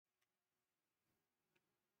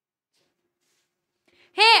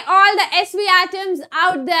Hey, all the SV atoms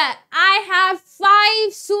out there, I have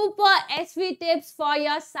 5 super SV tips for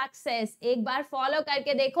your success. एक बार follow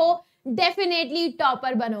करके देखो, definitely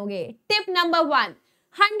topper बनोगे. Tip number 1,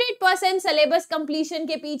 100% syllabus completion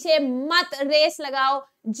के पीछे मत race लगाओ.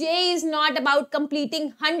 जे is not about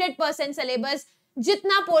completing 100% syllabus.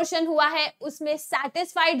 जितना portion हुआ है उसमें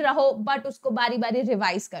सेटिस्फाइड रहो, बट उसको बारी बारी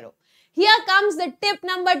रिवाइज करो. Here comes the tip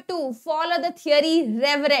number 2, follow the theory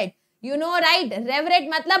reverent. You know right, reverent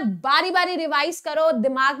मतलब बारी बारी रिवाइज करो,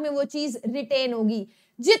 दिमाग में वो चीज रिटेन होगी.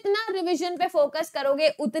 जितना रिवीजन पे फोकस करोगे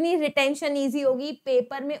उतनी रिटेंशन इजी होगी,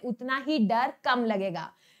 पेपर में उतना ही डर कम लगेगा.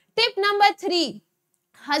 टिप नंबर 3,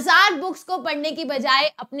 1000 बुक्स को पढ़ने की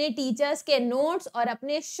बजाय अपने टीचर्स के नोट्स और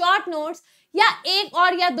अपने शॉर्ट नोट्स या एक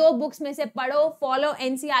और या 2 बुक्स में से पढ़ो. Follow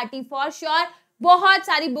NCERT for sure. बहुत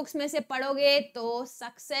सारी बुक्स में से पढ़ोगे तो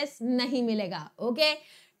सक्सेस नहीं मिलेगा. Okay.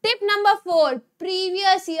 Tip number 4,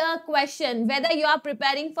 previous year question. Whether you are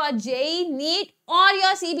preparing for JEE, NEET और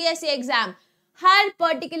your CBSE exam, her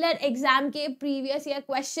particular exam के प्रीवियस ईयर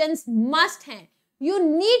क्वेश्चंस मस्ट हैं. You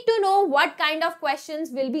need to know what kind of questions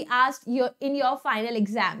will be asked in your final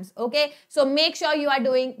exams. Okay, so make sure you are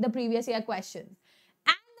doing the previous year questions.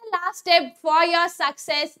 And the last tip for your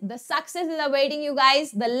success, the success is awaiting you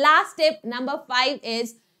guys. The last tip number 5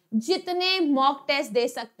 is जितने mock test दे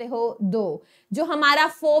सकते हो दो. जो हमारा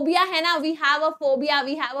phobia है ना, we have a phobia,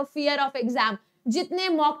 we have a fear of exam. जितने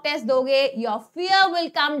mock test दोगे, your fear will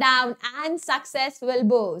come down and success will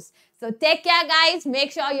boost. So take care guys,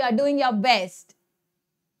 make sure you are doing your best.